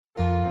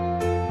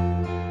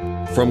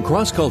From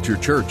Cross Culture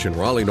Church in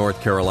Raleigh,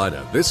 North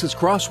Carolina, this is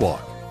Crosswalk.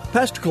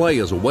 Pastor Clay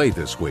is away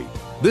this week.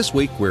 This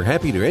week, we're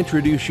happy to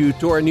introduce you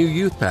to our new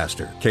youth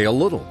pastor, Cale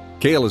Little.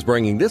 Cale is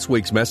bringing this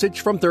week's message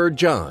from 3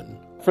 John.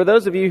 For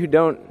those of you who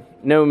don't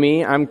know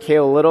me, I'm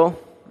Cale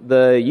Little,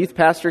 the youth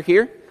pastor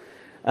here.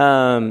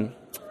 Hey.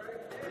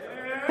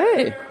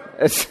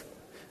 Just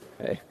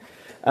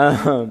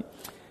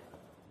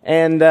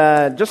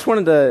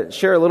wanted to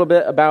share a little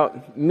bit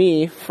about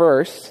me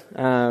first.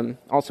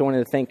 Also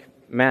wanted to thank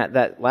Matt.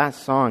 That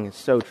last song is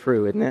so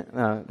true, isn't it?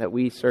 That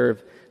we serve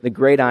the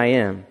great I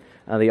Am,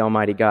 the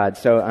Almighty God.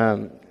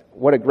 So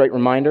what a great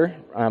reminder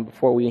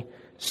before we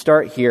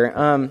start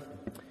here.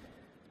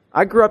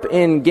 I grew up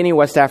in Guinea,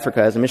 West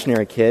Africa as a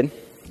missionary kid.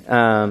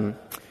 The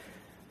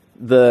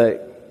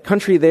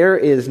country there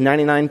is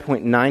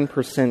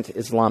 99.9%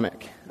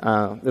 Islamic.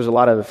 There's a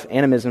lot of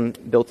animism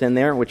built in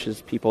there, which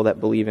is people that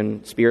believe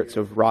in spirits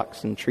of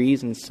rocks and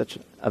trees and such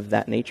of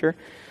that nature.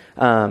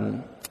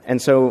 And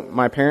so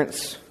my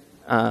parents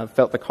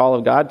felt the call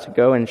of God to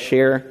go and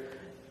share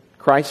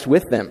Christ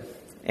with them.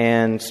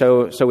 And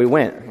so we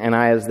went. And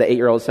I, as the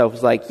 8-year-old self,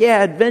 was like,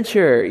 yeah,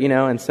 adventure,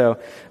 and so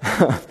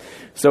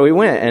so we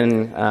went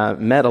and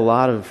met a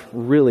lot of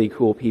really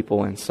cool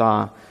people and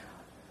saw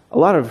a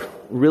lot of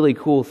really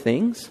cool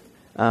things.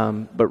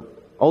 But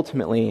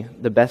ultimately,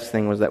 the best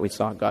thing was that we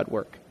saw God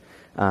work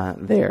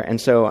there.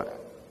 And so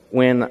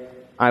when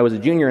I was a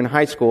junior in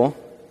high school,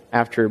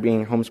 after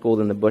being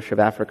homeschooled in the bush of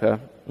Africa,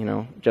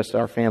 just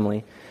our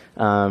family,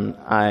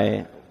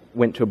 I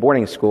went to a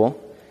boarding school.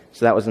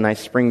 So that was a nice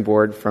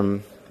springboard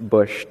from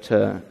bush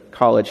to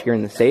college here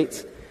in the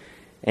States.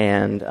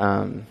 And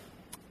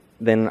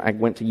then I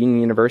went to Union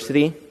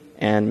University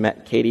and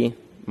met Katie,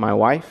 my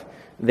wife,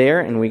 there.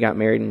 And we got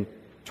married in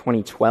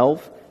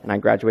 2012. And I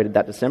graduated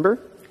that December.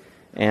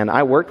 And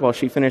I worked while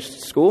she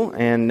finished school.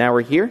 And now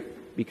we're here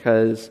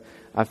because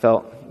I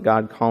felt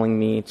God calling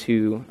me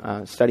to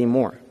study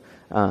more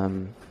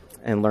and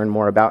learn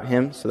more about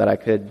Him so that I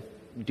could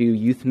do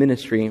youth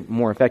ministry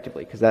more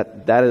effectively, because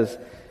that is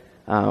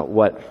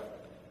what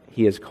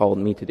He has called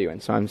me to do.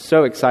 And so I'm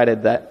so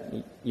excited that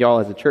y'all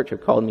as a church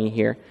have called me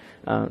here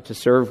to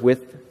serve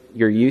with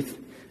your youth.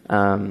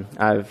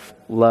 I've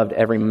loved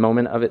every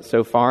moment of it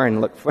so far and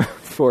look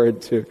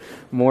forward to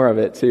more of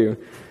it too,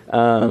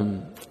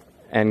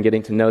 and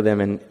getting to know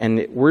them.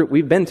 And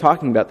we've been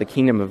talking about the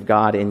kingdom of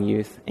God in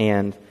youth,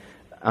 and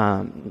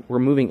we're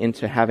moving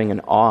into having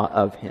an awe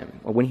of Him.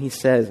 When He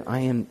says,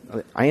 I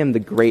am the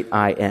great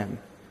I Am,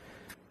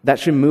 that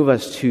should move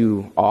us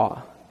to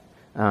awe.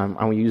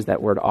 And we use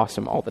that word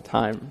awesome all the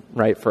time,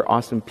 right? For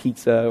awesome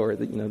pizza or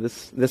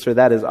this or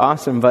that is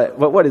awesome. But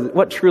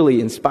what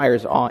truly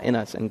inspires awe in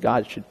us? And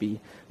God should be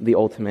the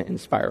ultimate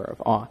inspirer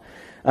of awe.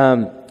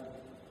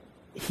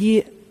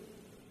 He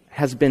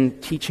has been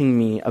teaching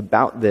me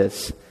about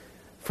this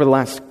for the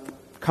last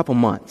couple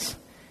months,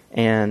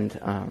 and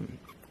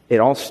it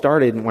all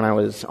started when I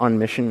was on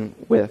mission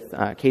with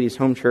Katie's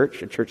home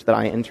church, a church that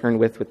I interned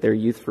with their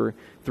youth for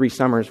 3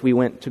 summers. We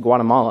went to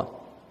Guatemala.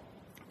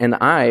 And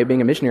I,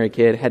 being a missionary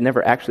kid, had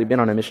never actually been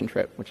on a mission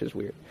trip, which is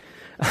weird.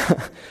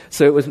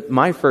 So it was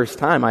my first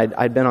time.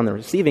 I'd been on the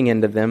receiving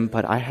end of them,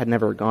 but I had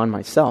never gone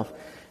myself.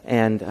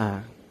 And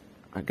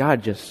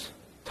God just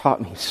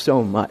taught me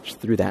so much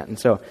through that. And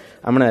so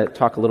I'm going to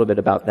talk a little bit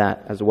about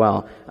that as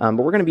well. But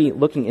we're going to be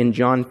looking in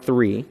John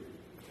 3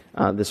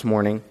 this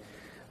morning.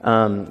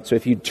 So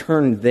if you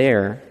turn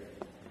there,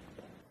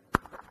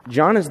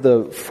 John is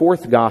the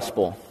 4th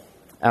gospel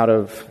out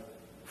of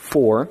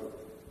 4.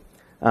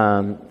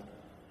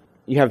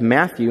 You have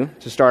Matthew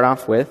to start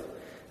off with,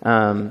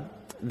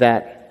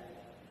 that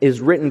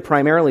is written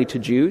primarily to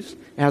Jews.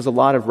 It has a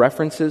lot of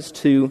references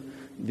to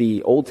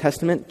the Old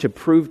Testament to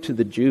prove to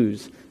the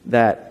Jews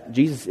that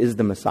Jesus is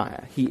the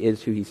Messiah. He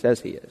is who He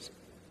says He is.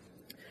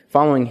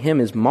 Following him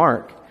is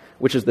Mark,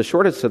 which is the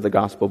shortest of the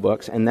gospel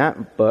books, and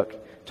that book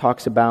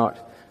talks about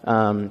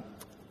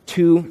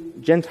 2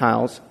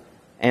 Gentiles,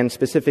 and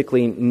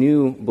specifically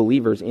new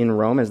believers in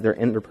Rome as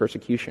they're under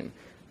persecution.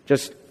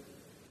 Just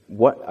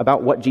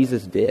about what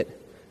Jesus did.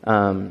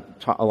 A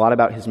lot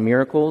about His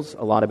miracles,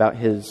 a lot about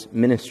His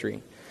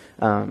ministry.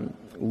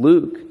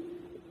 Luke,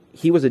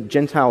 he was a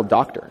Gentile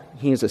doctor.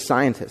 He is a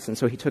scientist, and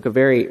so he took a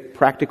very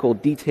practical,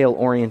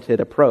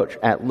 detail-oriented approach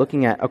at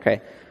looking at,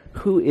 okay,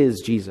 who is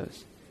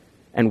Jesus?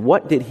 And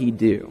what did He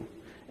do?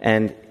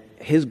 And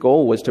his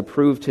goal was to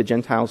prove to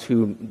Gentiles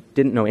who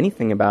didn't know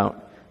anything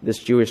about this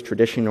Jewish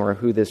tradition or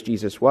who this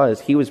Jesus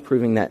was, he was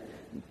proving that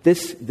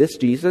this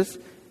Jesus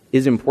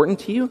is important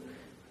to you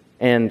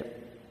and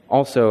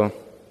also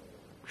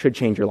should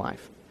change your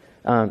life.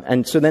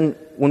 And so then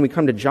when we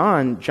come to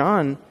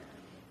John,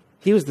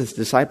 he was this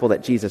disciple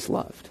that Jesus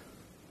loved.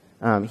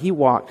 He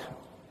walked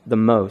the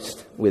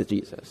most with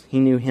Jesus. He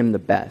knew Him the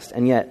best.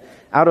 And yet,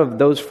 out of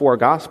those 4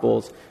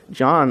 Gospels,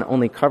 John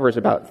only covers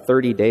about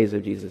 30 days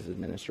of Jesus'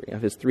 ministry,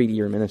 of His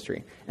 3-year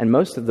ministry. And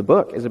most of the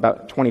book is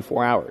about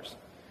 24 hours.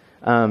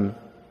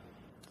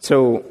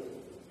 So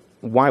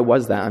why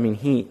was that? I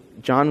mean,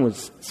 John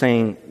was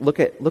saying, look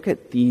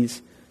at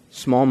these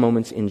small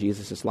moments in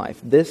Jesus'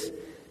 life. This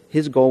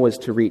his goal was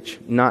to reach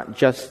not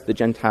just the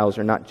Gentiles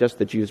or not just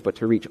the Jews, but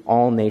to reach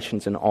all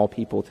nations and all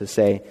people, to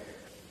say,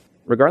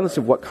 regardless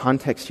of what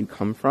context you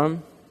come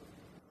from,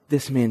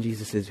 this man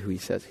Jesus is who he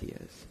says he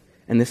is.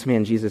 And this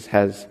man Jesus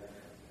has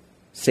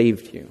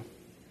saved you,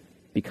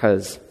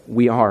 because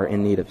we are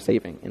in need of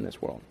saving in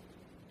this world.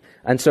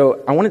 And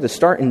so I wanted to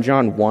start in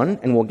John 1,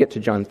 and we'll get to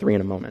John 3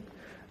 in a moment.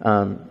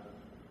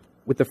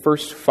 With the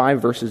first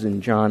 5 verses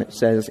in John, it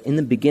says, "In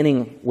the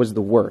beginning was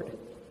the Word,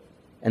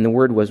 and the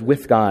Word was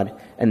with God,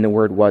 and the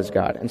Word was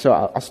God." And so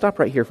I'll stop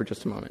right here for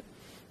just a moment.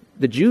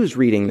 The Jews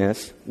reading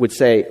this would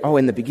say, oh,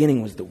 in the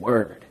beginning was the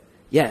Word.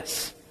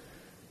 Yes.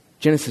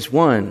 Genesis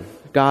 1,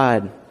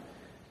 God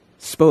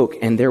spoke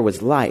and there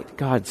was light.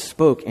 God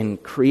spoke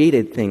and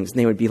created things, and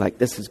they would be like,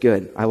 this is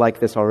good. I like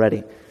this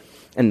already.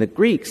 And the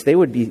Greeks, they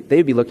would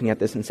be looking at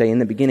this and say, in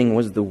the beginning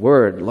was the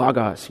Word,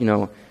 logos,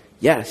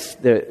 yes,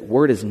 the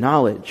Word is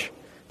knowledge.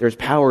 There's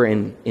power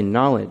in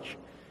knowledge.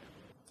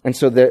 And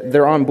so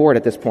they're on board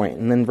at this point.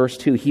 And then verse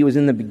 2, he was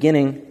in the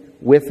beginning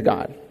with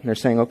God. And they're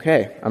saying,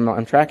 okay,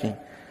 I'm tracking.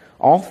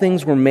 All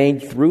things were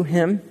made through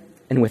him,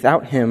 and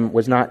without him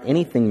was not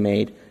anything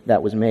made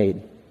that was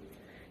made.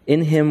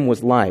 In him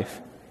was life,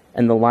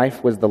 and the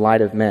life was the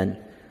light of men.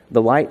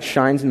 The light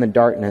shines in the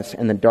darkness,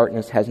 and the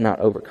darkness has not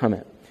overcome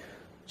it.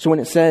 So when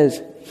it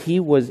says, he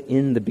was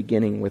in the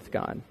beginning with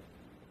God,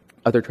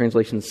 other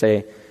translations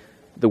say,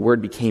 the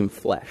Word became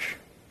flesh.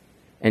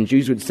 And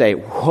Jews would say,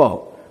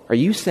 whoa, are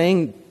you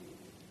saying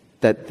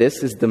that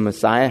this is the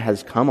Messiah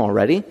has come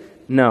already?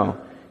 No,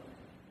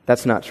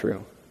 that's not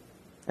true.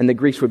 And the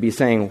Greeks would be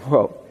saying,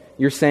 whoa,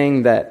 you're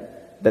saying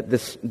that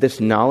this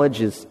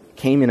knowledge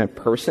came in a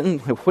person?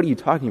 What are you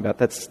talking about?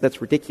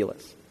 That's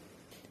ridiculous.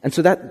 And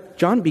so that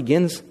John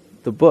begins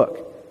the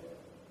book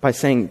by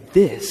saying,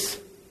 this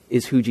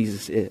is who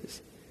Jesus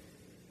is.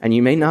 And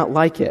you may not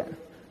like it,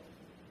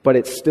 but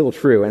it's still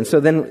true. And so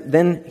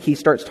then he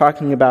starts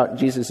talking about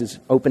Jesus'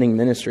 opening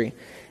ministry.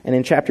 And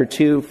in chapter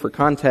 2, for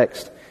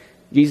context,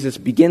 Jesus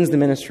begins the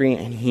ministry,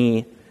 and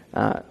he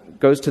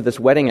goes to this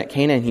wedding at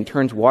Cana, and he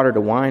turns water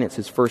to wine. It's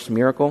his first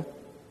miracle.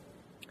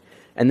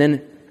 And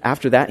then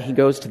after that, he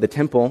goes to the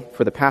temple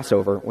for the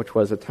Passover, which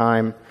was a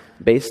time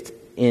based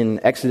in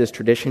Exodus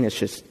tradition. It's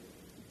just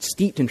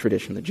steeped in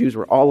tradition. The Jews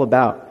were all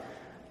about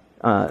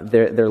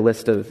their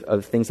list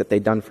of things that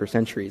they'd done for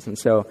centuries. And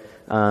so,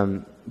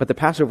 but the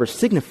Passover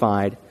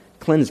signified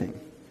cleansing.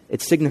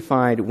 It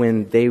signified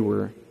when they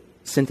were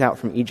sent out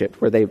from Egypt,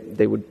 where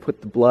they would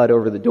put the blood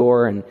over the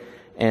door,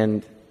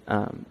 and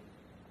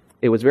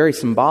it was very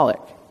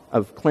symbolic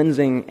of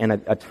cleansing and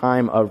a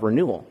time of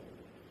renewal.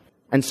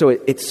 And so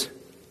it's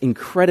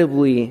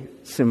incredibly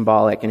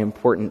symbolic and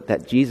important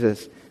that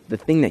Jesus, the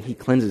thing that he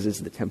cleanses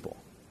is the temple.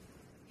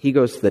 He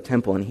goes to the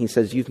temple and he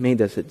says, you've made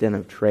this a den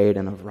of trade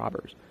and of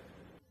robbers.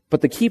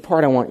 But the key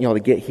part I want y'all to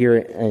get here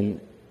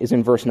is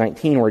in verse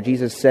 19, where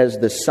Jesus says,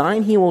 the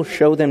sign he will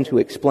show them to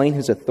explain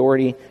his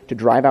authority to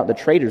drive out the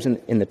traders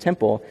in the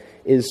temple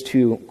is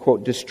to,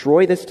 quote,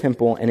 destroy this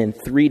temple, and in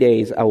 3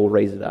 days I will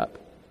raise it up.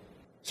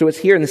 So it's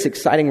here in this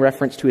exciting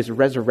reference to his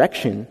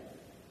resurrection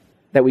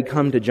that we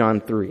come to John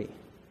 3.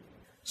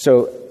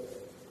 So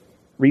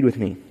read with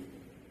me.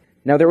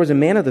 Now there was a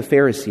man of the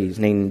Pharisees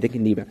named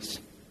Nicodemus,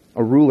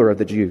 a ruler of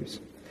the Jews.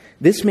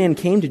 This man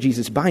came to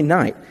Jesus by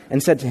night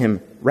and said to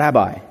him,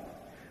 Rabbi,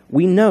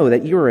 we know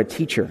that you are a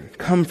teacher,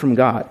 come from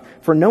God,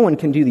 for no one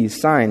can do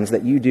these signs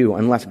that you do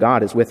unless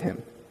God is with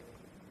him.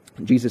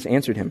 Jesus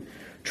answered him,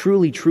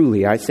 truly,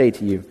 truly, I say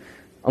to you,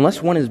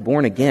 unless one is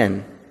born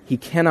again, he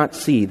cannot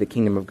see the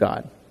kingdom of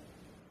God.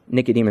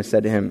 Nicodemus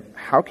said to him,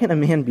 how can a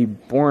man be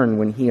born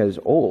when he is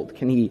old?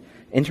 Can he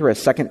enter a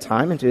second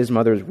time into his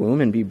mother's womb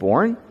and be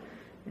born?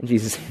 And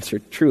Jesus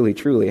answered, truly,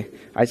 truly,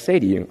 I say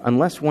to you,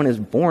 unless one is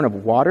born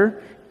of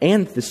water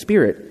and the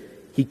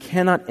Spirit, he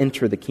cannot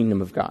enter the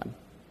kingdom of God.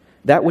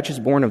 That which is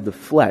born of the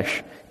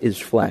flesh is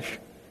flesh,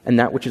 and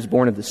that which is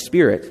born of the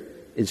Spirit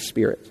is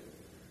spirit.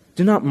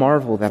 Do not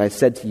marvel that I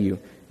said to you,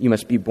 you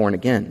must be born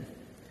again.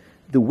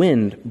 The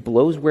wind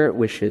blows where it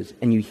wishes,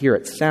 and you hear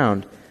its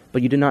sound,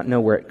 but you do not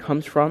know where it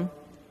comes from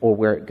or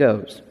where it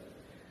goes.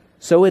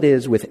 So it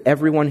is with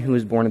everyone who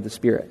is born of the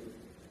Spirit.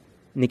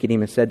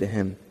 Nicodemus said to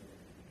him,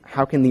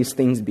 how can these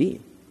things be?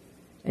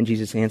 And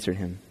Jesus answered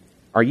him,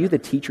 are you the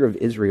teacher of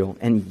Israel,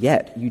 and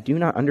yet you do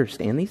not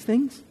understand these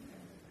things?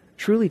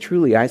 Truly,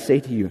 truly, I say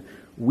to you,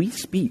 we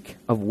speak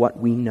of what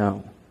we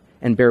know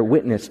and bear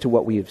witness to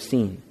what we have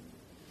seen,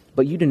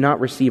 but you do not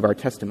receive our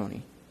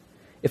testimony.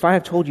 If I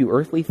have told you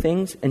earthly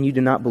things and you do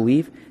not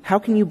believe, how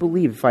can you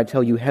believe if I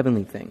tell you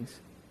heavenly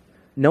things?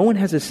 No one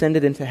has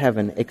ascended into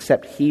heaven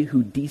except he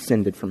who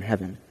descended from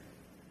heaven,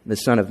 the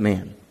Son of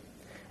Man.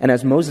 And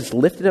as Moses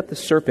lifted up the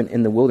serpent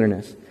in the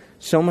wilderness,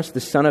 so must the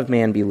Son of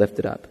Man be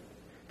lifted up,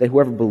 that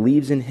whoever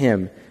believes in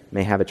him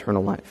may have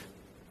eternal life.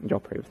 Y'all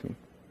pray with me.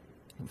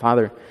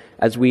 Father,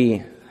 as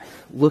we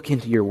look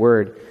into your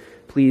word,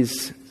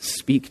 please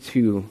speak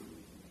to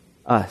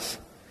us,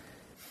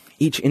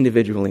 each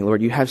individually.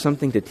 Lord, you have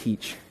something to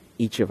teach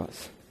each of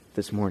us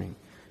this morning.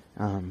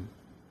 And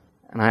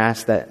I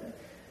ask that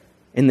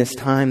in this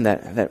time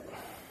that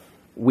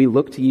we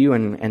look to you,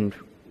 and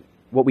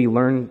what we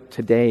learn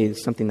today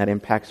is something that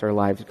impacts our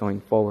lives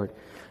going forward,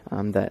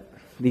 that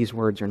these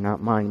words are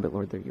not mine, but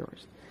Lord, they're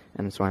yours.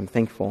 And so I'm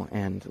thankful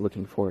and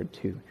looking forward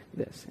to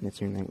this. And it's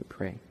in your name we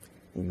pray.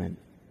 Amen.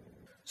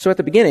 So at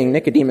the beginning,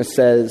 Nicodemus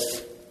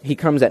says he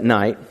comes at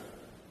night,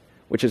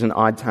 which is an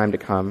odd time to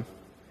come.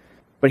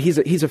 But he's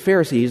a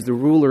Pharisee. He's the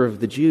ruler of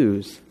the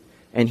Jews.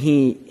 And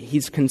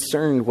he's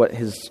concerned what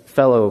his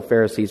fellow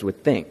Pharisees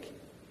would think.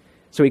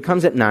 So he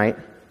comes at night.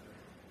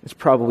 It's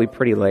probably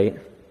pretty late.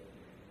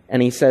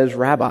 And he says,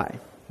 Rabbi,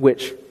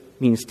 which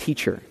means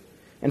teacher.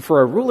 And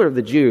for a ruler of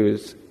the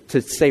Jews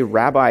to say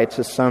rabbi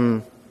to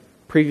some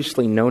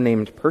previously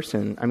no-named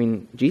person, I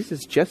mean,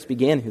 Jesus just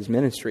began his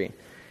ministry,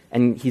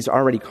 and he's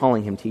already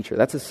calling him teacher.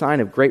 That's a sign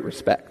of great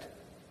respect,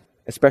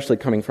 especially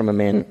coming from a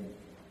man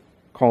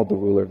called the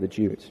ruler of the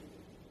Jews.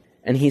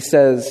 And he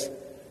says,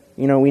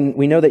 we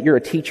know that you're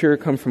a teacher,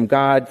 come from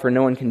God, for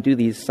no one can do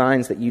these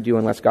signs that you do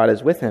unless God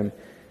is with him.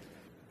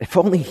 If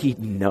only he'd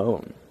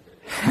known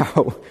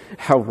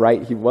how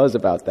right he was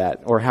about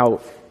that, or how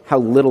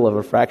little of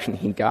a fraction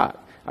he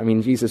got. I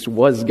mean, Jesus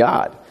was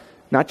God,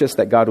 not just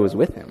that God was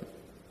with him.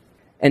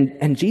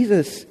 And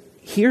Jesus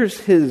hears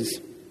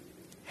his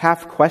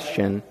half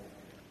question,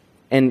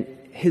 and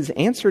his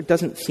answer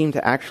doesn't seem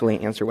to actually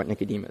answer what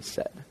Nicodemus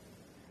said.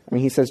 I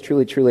mean, he says,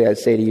 truly, truly, I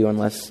say to you,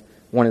 unless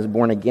one is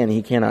born again,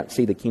 he cannot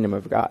see the kingdom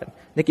of God.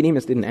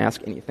 Nicodemus didn't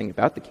ask anything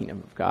about the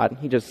kingdom of God.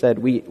 He just said,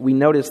 we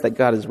notice that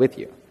God is with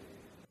you.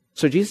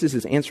 So Jesus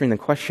is answering the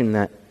question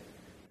that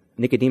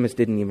Nicodemus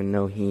didn't even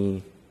know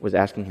he was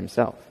asking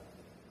himself.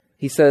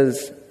 He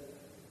says,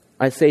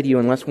 I say to you,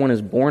 unless one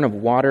is born of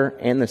water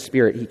and the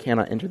Spirit, he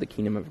cannot enter the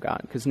kingdom of God.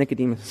 Because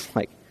Nicodemus is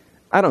like,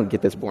 I don't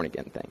get this born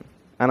again thing.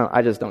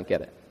 I just don't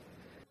get it.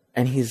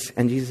 And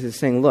Jesus is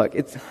saying, look,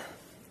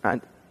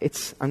 I'm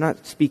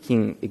not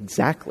speaking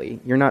exactly.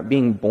 You're not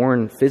being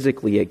born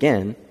physically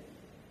again.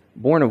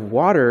 Born of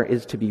water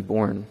is to be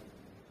born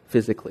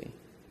physically.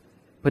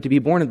 But to be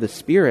born of the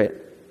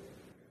Spirit,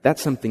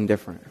 that's something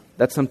different.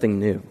 That's something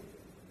new.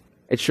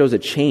 It shows a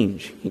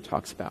change, he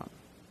talks about.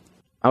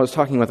 I was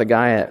talking with a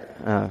guy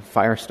at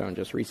Firestone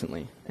just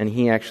recently, and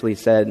he actually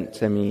said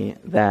to me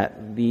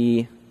that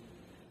the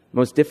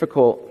most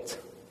difficult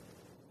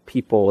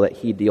people that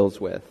he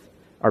deals with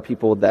are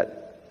people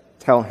that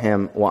tell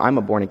him, well, I'm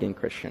a born-again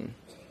Christian.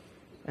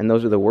 And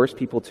those are the worst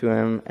people to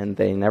him, and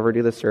they never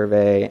do the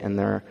survey, and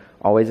they're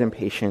always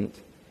impatient.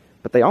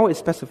 But they always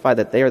specify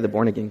that they are the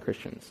born-again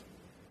Christians.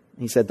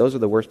 He said, those are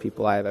the worst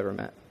people I have ever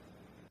met.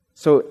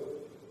 So,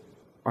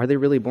 are they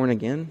really born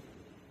again?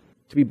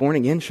 To be born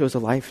again shows a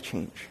life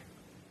change.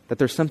 That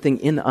there's something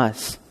in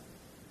us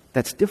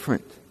that's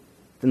different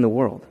than the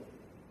world.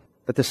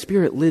 That the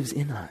Spirit lives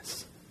in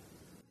us.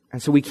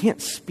 And so we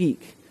can't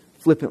speak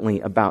flippantly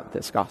about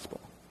this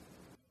gospel.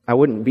 I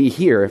wouldn't be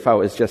here if I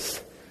was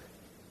just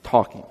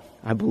talking.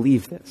 I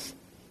believe this.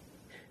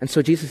 And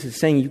so Jesus is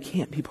saying you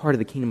can't be part of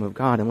the kingdom of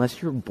God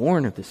unless you're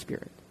born of the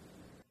Spirit.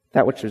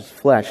 That which is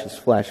flesh,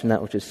 and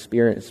that which is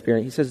spirit is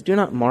spirit. He says, do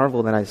not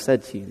marvel that I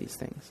said to you these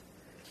things.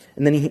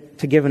 And then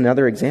to give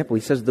another example,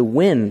 he says the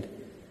wind,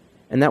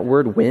 and that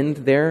word wind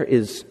there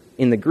is,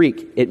 in the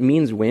Greek, it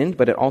means wind,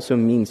 but it also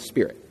means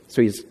spirit.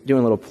 So he's doing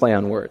a little play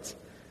on words.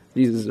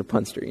 Jesus is a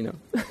punster,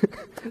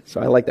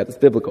 So I like that. It's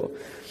biblical.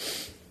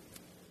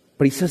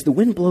 But he says the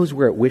wind blows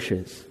where it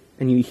wishes,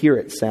 and you hear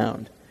its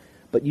sound,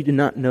 but you do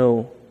not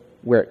know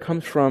where it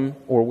comes from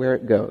or where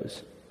it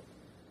goes.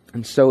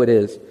 And so it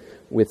is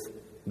with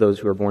those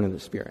who are born of the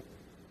Spirit.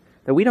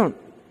 That we don't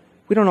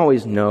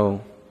always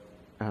know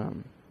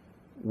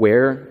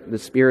where the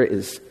Spirit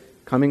is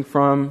coming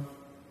from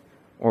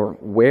or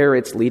where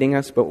it's leading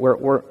us, but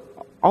we're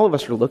all of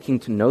us are looking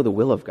to know the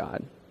will of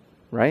God,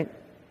 right?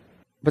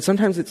 But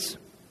sometimes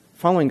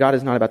following God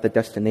is not about the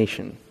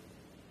destination.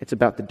 It's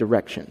about the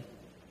direction.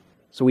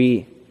 So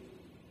we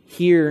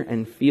hear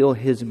and feel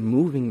His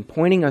moving,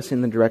 pointing us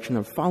in the direction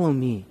of follow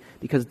me,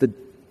 because the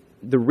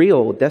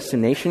real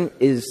destination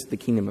is the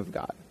kingdom of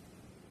God.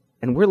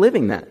 And we're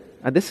living that.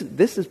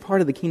 This is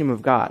part of the kingdom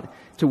of God.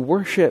 To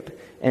worship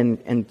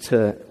and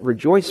to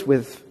rejoice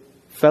with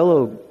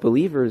fellow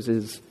believers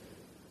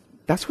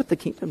that's what the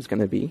kingdom's going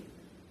to be.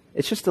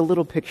 It's just a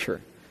little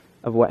picture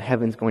of what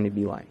heaven's going to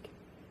be like.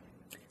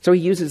 So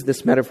he uses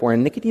this metaphor,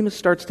 and Nicodemus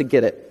starts to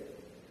get it.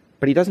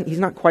 But he's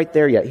not quite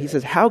there yet. He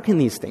says, how can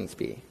these things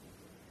be?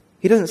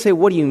 He doesn't say,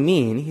 what do you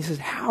mean? He says,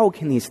 how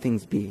can these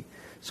things be?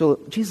 So,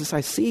 Jesus,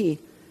 I see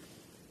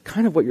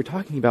kind of what you're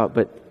talking about,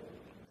 but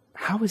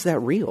how is that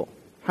real?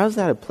 How is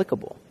that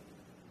applicable?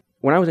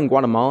 When I was in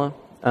Guatemala,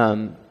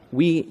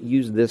 we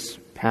used this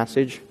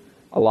passage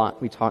a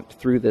lot. We talked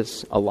through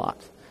this a lot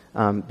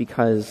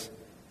because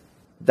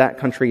that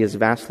country is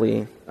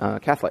vastly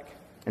Catholic.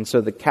 And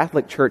so the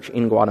Catholic Church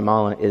in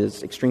Guatemala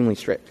is extremely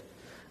strict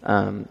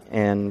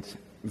and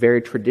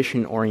very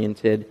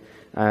tradition-oriented.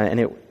 And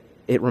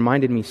it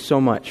reminded me so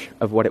much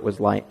of what it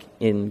was like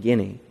in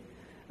Guinea.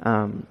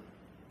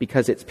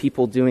 Because it's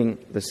people doing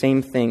the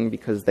same thing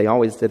because they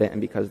always did it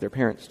and because their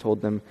parents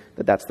told them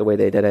that that's the way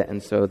they did it,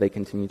 and so they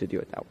continue to do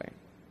it that way.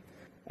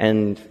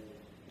 And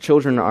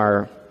children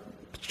are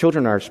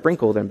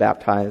sprinkled and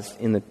baptized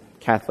in the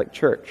Catholic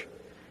Church.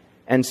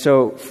 And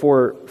so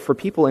for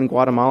people in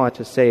Guatemala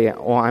to say,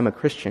 "Oh, I'm a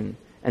Christian,"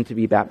 and to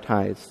be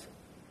baptized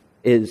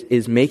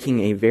is making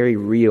a very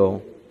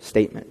real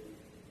statement.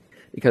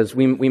 Because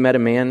we met a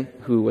man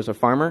who was a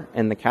farmer,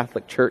 and the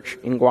Catholic Church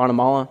in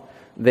Guatemala,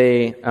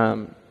 they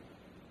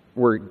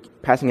were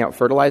passing out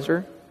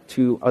fertilizer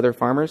to other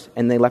farmers,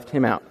 and they left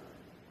him out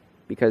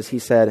because he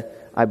said,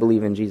 "I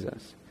believe in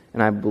Jesus,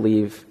 and I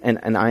believe,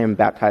 and I am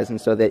baptized." And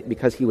so that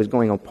because he was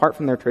going apart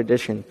from their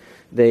tradition,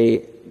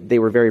 they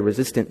were very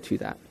resistant to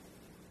that.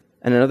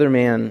 And another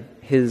man,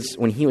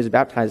 when he was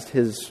baptized,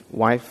 his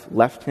wife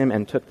left him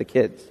and took the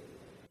kids.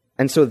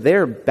 And so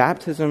their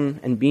baptism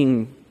and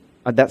being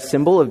that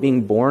symbol of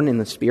being born in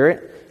the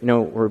Spirit,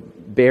 we're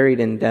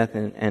buried in death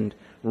and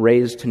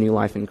raised to new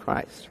life in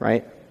Christ,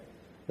 right?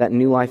 That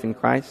new life in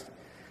Christ,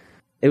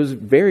 it was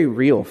very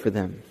real for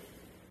them.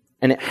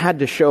 And it had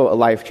to show a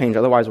life change.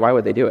 Otherwise, why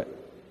would they do it?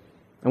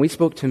 And we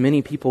spoke to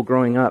many people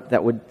growing up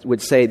that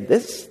would say,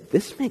 this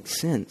makes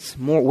sense,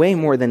 way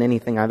more than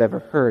anything I've ever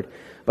heard,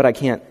 but I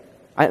can't.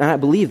 I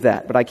believe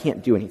that, but I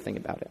can't do anything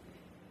about it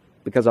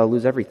because I'll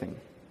lose everything.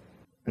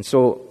 And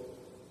so,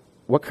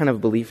 what kind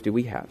of belief do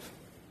we have?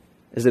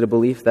 Is it a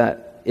belief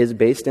that is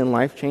based in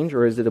life change,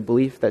 or is it a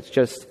belief that's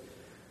just,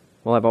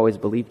 well, I've always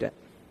believed it?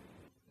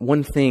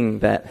 One thing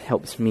that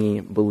helps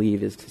me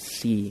believe is to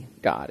see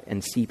God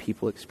and see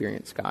people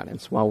experience God. And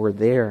so while we're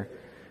there,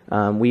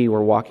 we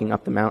were walking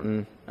up the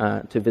mountain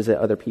to visit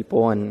other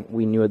people, and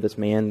we knew of this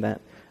man that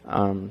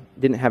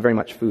didn't have very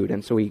much food.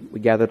 And so we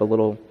gathered a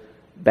little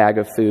bag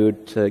of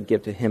food to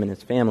give to him and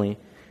his family.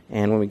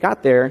 And when we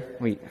got there,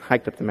 we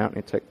hiked up the mountain.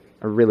 It took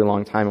a really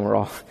long time, and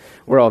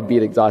we're all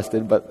beat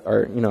exhausted, but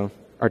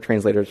our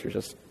translators are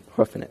just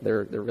hoofing it.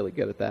 They're really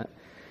good at that.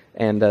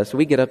 And so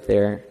we get up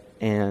there,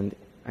 and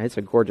it's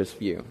a gorgeous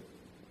view.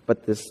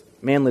 But this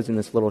man lives in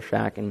this little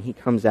shack, and he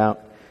comes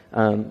out.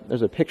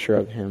 There's a picture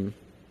of him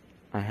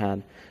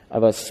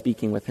of us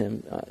speaking with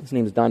him. His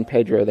name is Don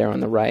Pedro there on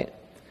the right.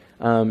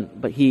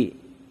 But he's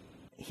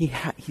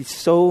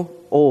so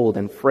old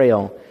and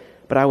frail,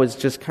 but I was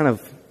just kind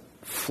of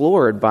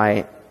floored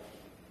by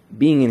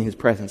being in his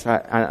presence.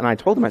 And I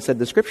told him, I said,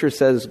 the scripture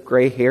says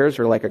gray hairs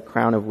are like a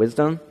crown of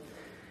wisdom,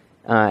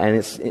 and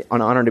it's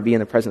an honor to be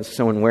in the presence of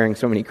someone wearing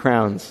so many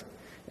crowns.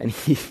 And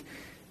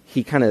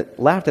he kind of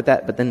laughed at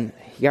that, but then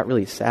he got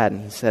really sad,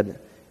 and he said,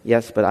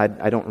 yes, but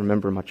I don't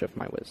remember much of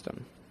my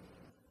wisdom.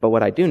 But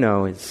what I do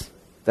know is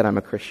that I'm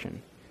a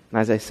Christian. And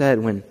as I said,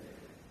 when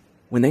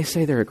they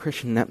say they're a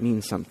Christian, that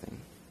means something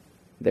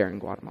there in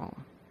Guatemala.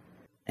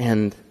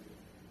 And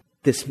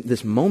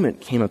this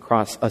moment came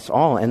across us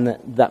all, and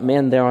that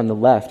man there on the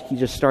left, he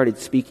just started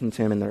speaking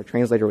to him, and their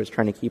translator was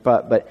trying to keep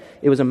up. But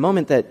it was a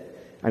moment that,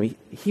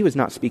 he was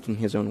not speaking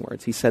his own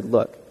words. He said,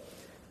 look,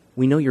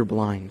 we know you're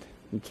blind.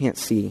 You can't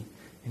see.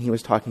 And he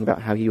was talking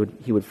about how he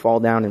would fall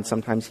down, and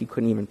sometimes he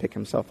couldn't even pick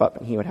himself up,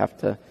 and he would have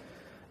to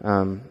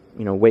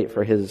wait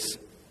for his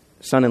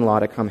son-in-law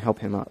to come help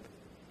him up.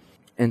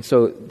 And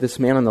so this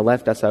man on the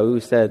left, Esau,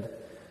 said,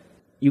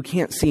 you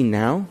can't see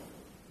now,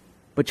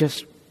 but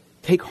just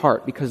take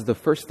heart, because the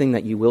first thing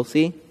that you will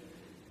see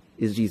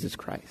is Jesus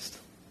Christ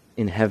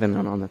in heaven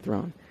and on the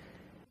throne.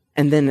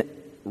 And then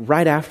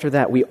right after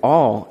that, we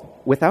all,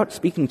 without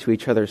speaking to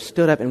each other,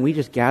 stood up and we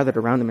just gathered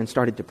around him and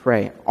started to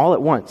pray all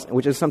at once,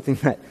 which is something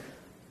that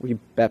we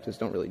Baptists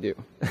don't really do.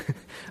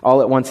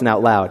 All at once and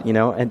out loud,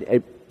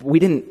 And we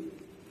didn't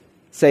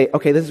say,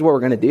 okay, this is what we're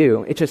going to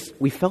do. It just,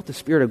 we felt the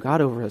Spirit of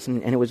God over us,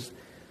 and it was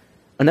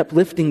an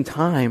uplifting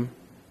time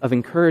of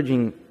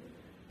encouraging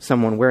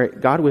someone where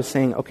God was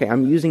saying, okay,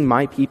 I'm using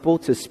my people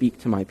to speak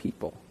to my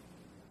people.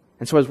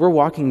 And so as we're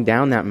walking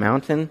down that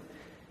mountain,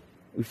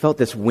 we felt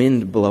this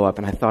wind blow up,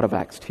 and I thought of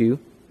Acts 2,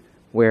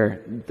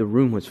 where the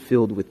room was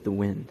filled with the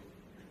wind,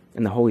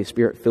 and the Holy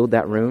Spirit filled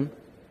that room,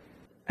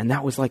 and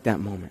that was like that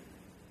moment.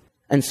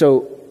 And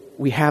so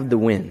we have the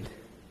wind.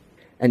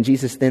 And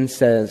Jesus then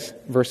says,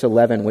 verse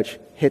 11, which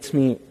hits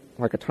me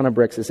like a ton of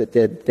bricks as it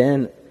did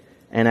then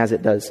and as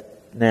it does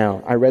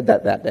now. I read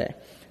that day.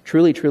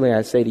 Truly, truly,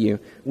 I say to you,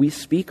 we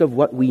speak of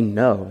what we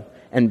know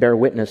and bear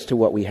witness to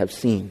what we have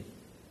seen,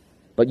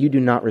 but you do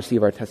not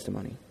receive our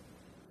testimony.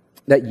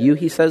 That you,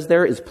 he says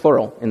there, is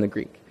plural in the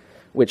Greek,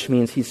 which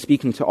means he's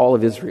speaking to all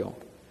of Israel.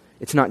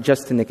 It's not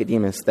just to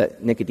Nicodemus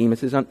that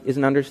Nicodemus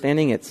isn't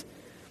understanding. It's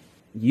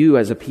you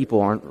as a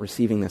people aren't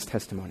receiving this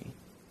testimony.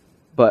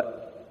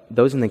 But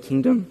those in the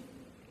kingdom,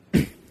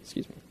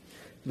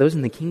 those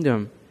in the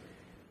kingdom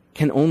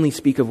can only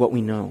speak of what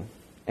we know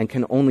and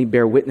can only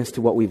bear witness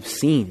to what we've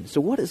seen.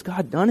 So what has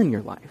God done in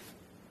your life?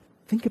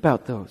 Think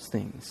about those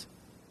things.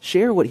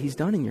 Share what he's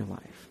done in your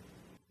life.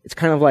 It's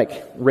kind of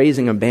like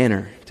raising a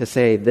banner to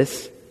say,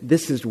 this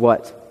is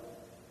what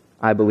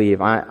I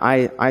believe.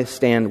 I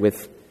stand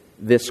with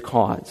this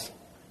cause.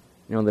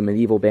 The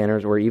medieval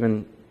banners, or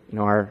even,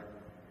 our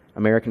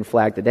American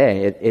flag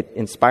today, it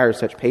inspires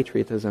such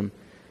patriotism.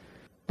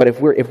 But if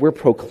we're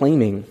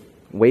proclaiming,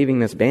 waving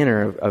this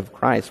banner of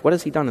Christ, what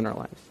has he done in our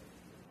lives?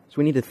 So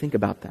we need to think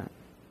about that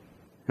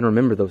and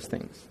remember those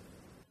things.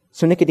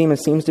 So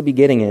Nicodemus seems to be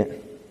getting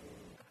it.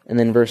 And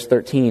then verse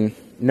 13,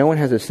 no one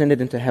has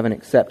ascended into heaven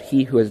except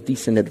he who has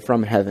descended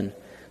from heaven,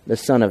 the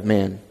Son of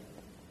Man.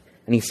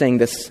 And he's saying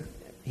this,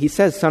 he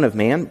says Son of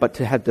Man, but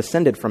to have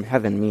descended from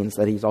heaven means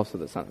that he's also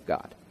the Son of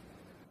God,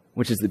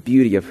 which is the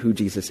beauty of who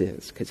Jesus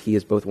is, because he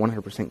is both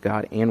 100%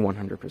 God and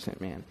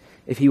 100% man.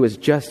 If he was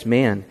just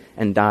man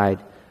and died,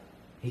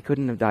 he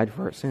couldn't have died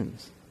for our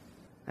sins.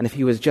 And if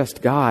he was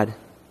just God,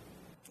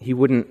 he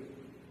wouldn't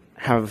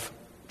have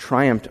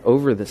triumphed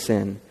over the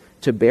sin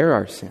to bear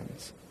our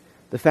sins.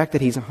 The fact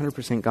that he's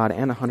 100% God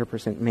and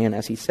 100% man,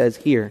 as he says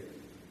here,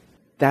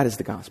 that is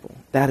the gospel.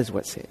 That is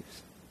what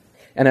saves.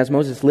 And as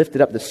Moses lifted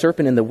up the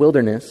serpent in the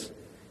wilderness,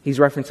 he's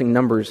referencing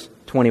Numbers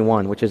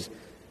 21, which is,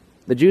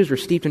 the Jews were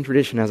steeped in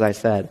tradition, as I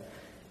said.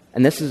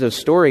 And this is a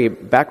story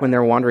back when they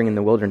were wandering in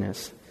the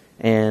wilderness.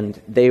 And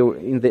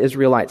the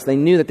Israelites, they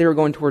knew that they were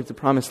going towards the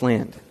promised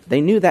land.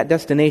 They knew that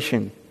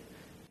destination.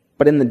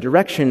 But in the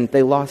direction,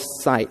 they lost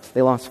sight.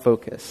 They lost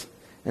focus.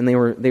 And they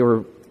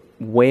were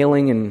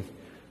wailing and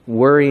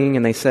worrying.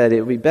 And they said,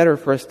 it would be better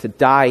for us to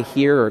die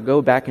here or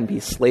go back and be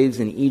slaves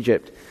in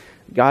Egypt.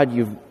 God,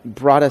 you've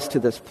brought us to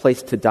this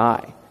place to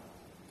die.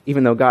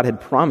 Even though God had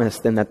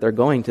promised them that they're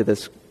going to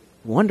this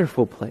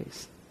wonderful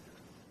place.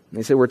 And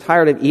they said, we're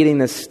tired of eating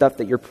this stuff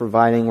that you're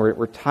providing.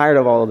 We're tired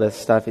of all of this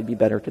stuff. It'd be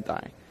better to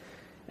die.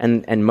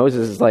 And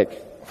Moses is like,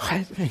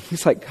 what?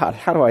 He's like, God,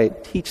 how do I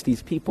teach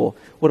these people?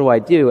 What do I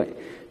do?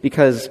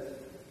 Because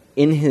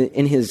in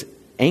his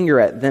anger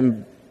at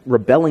them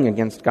rebelling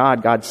against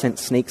God, God sent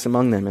snakes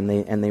among them,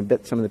 and they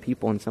bit some of the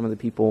people, and some of the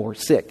people were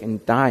sick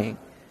and dying.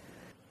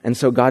 And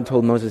so God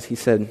told Moses, he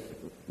said,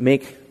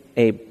 make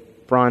a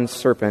bronze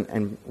serpent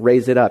and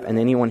raise it up, and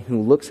anyone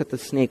who looks at the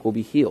snake will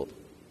be healed.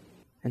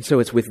 And so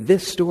it's with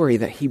this story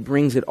that he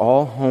brings it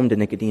all home to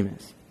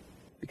Nicodemus,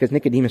 because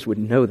Nicodemus would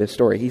know this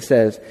story. He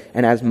says,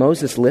 and as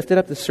Moses lifted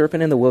up the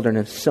serpent in the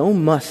wilderness, so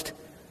must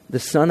the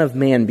Son of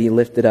Man be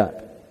lifted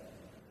up,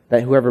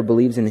 that whoever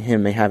believes in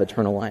him may have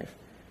eternal life.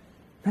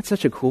 That's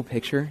such a cool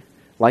picture,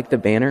 like the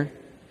banner,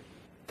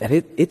 that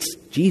it's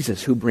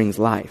Jesus who brings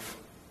life.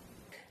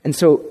 And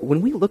so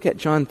when we look at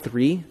John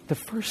 3, the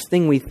first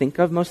thing we think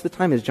of most of the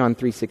time is John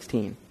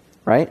 3:16,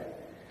 right?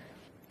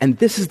 And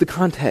this is the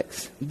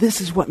context. This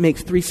is what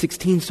makes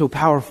 3:16 so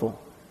powerful.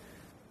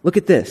 Look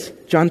at this,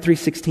 John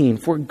 3:16.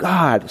 For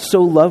God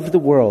so loved the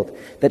world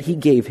that he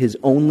gave his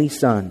only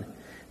Son,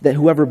 that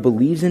whoever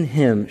believes in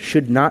him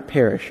should not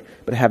perish,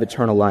 but have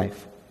eternal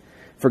life.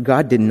 For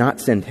God did not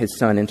send his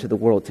Son into the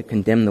world to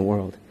condemn the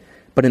world,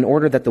 but in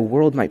order that the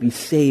world might be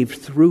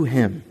saved through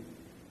him.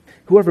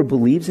 Whoever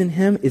believes in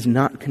him is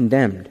not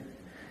condemned,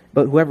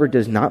 but whoever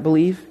does not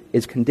believe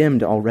is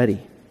condemned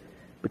already,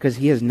 because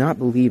he has not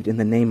believed in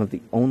the name of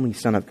the only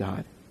Son of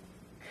God.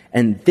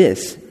 And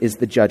this is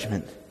the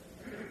judgment.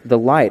 The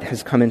light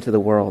has come into the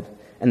world,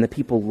 and the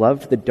people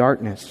loved the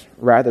darkness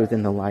rather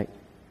than the light,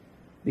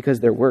 because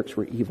their works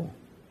were evil.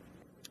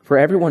 For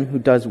everyone who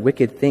does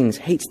wicked things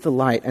hates the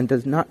light and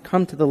does not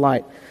come to the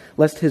light,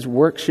 lest his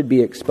works should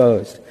be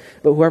exposed.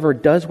 But whoever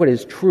does what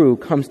is true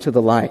comes to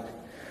the light,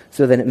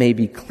 so that it may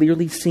be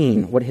clearly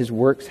seen what his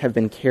works have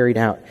been carried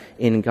out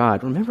in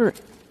God. Remember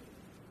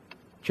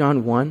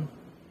John 1?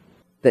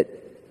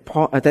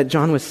 That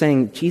John was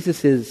saying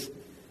Jesus is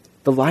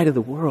the light of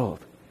the world.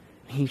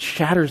 He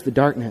shatters the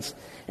darkness.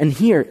 And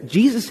here,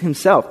 Jesus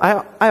himself,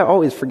 I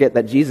always forget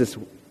that Jesus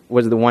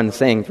was the one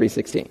saying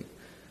 3:16.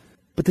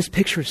 But this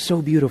picture is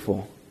so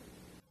beautiful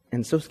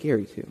and so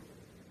scary too.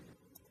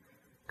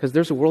 Because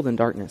there's a world in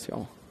darkness,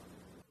 y'all.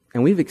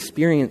 And we've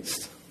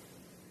experienced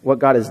what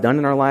God has done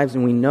in our lives,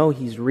 and we know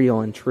he's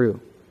real and true.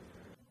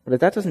 But if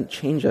that doesn't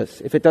change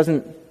us, if it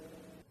doesn't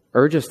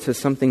urge us to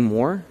something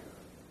more,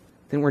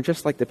 then we're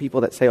just like the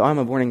people that say, oh, I'm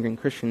a born-again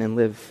Christian, and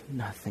live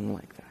nothing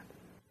like that.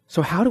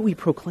 So how do we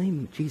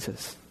proclaim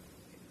Jesus?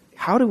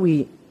 How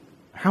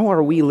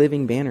are we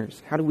living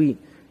banners? How do we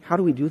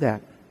do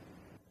that?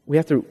 We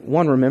have to,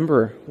 one,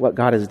 remember what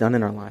God has done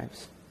in our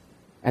lives.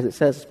 As it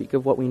says, speak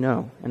of what we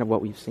know and of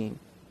what we've seen.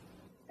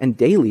 And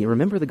daily,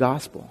 remember the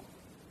gospel.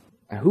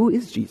 Who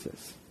is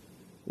Jesus?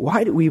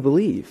 Why do we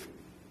believe?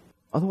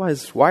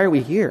 Otherwise, why are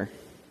we here?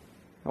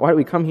 Why do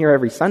we come here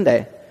every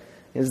Sunday?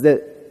 Is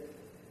that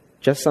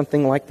just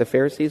something like the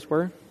Pharisees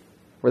were?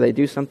 Where they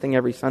do something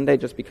every Sunday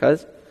just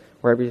because?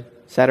 Or every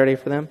Saturday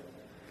for them?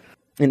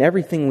 In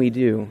everything we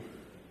do,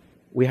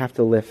 we have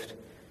to lift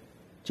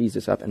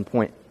Jesus up and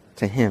point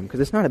to him. Because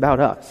it's not about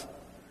us.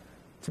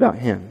 It's about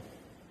him.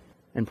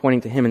 And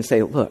pointing to him and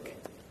say, look,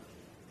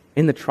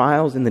 in the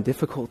trials, in the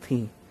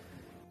difficulty,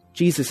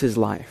 Jesus is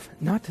life.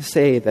 Not to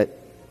say that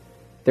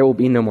there will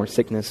be no more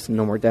sickness,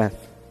 no more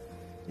death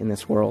in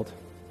this world,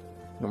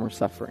 no more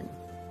suffering.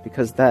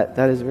 Because that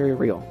is very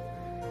real.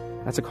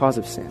 That's a cause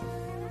of sin.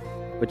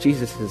 But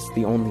Jesus is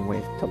the only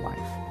way to life.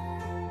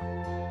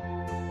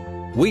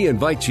 We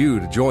invite you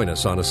to join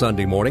us on a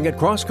Sunday morning at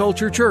Cross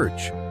Culture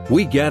Church.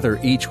 We gather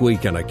each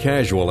week in a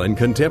casual and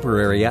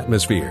contemporary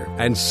atmosphere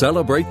and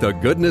celebrate the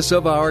goodness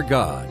of our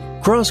God.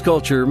 Cross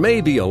Culture may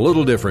be a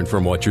little different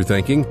from what you're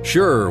thinking.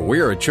 Sure,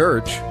 we're a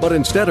church, but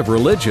instead of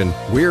religion,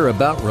 we're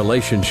about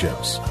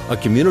relationships. A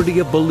community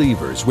of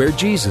believers where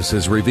Jesus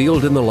is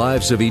revealed in the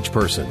lives of each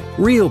person.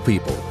 Real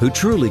people who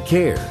truly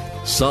care.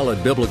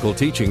 Solid biblical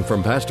teaching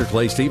from Pastor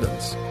Clay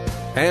Stevens.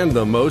 And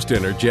the most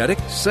energetic,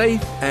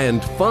 safe,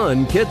 and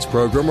fun kids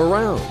program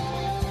around.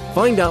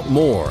 Find out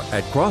more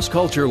at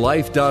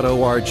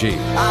crossculturelife.org.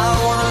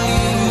 I want to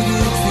lead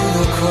you to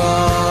the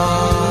cross.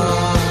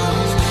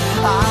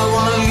 I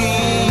want to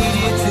lead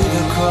you to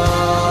the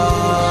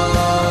cross.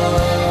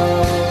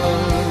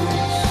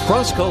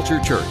 Cross Culture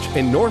Church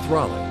in North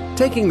Raleigh,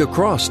 taking the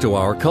cross to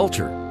our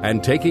culture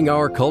and taking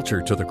our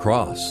culture to the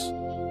cross.